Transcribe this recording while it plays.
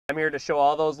I'm here to show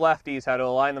all those lefties how to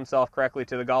align themselves correctly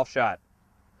to the golf shot.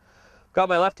 Got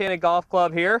my left-handed golf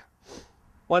club here.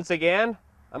 Once again,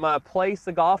 I'm going to place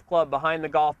the golf club behind the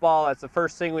golf ball. That's the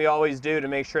first thing we always do to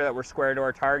make sure that we're square to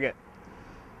our target.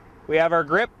 We have our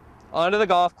grip onto the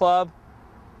golf club.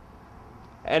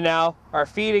 And now our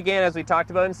feet, again, as we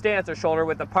talked about in stance, are shoulder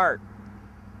width apart.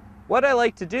 What I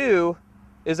like to do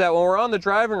is that when we're on the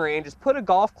driving range is put a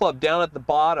golf club down at the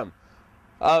bottom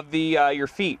of your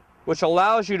feet, which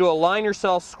allows you to align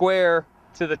yourself square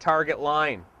to the target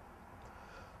line.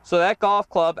 So that golf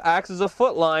club acts as a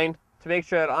foot line to make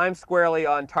sure that I'm squarely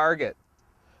on target.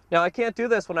 Now I can't do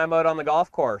this when I'm out on the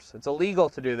golf course. It's illegal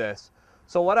to do this.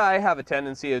 So what I have a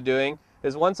tendency of doing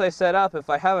is once I set up, if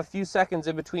I have a few seconds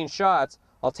in between shots,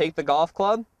 I'll take the golf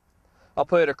club, I'll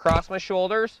put it across my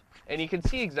shoulders, and you can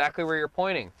see exactly where you're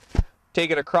pointing. Take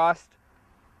it across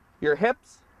your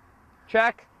hips,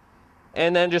 check,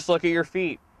 and then just look at your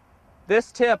feet.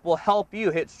 This tip will help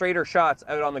you hit straighter shots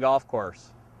out on the golf course.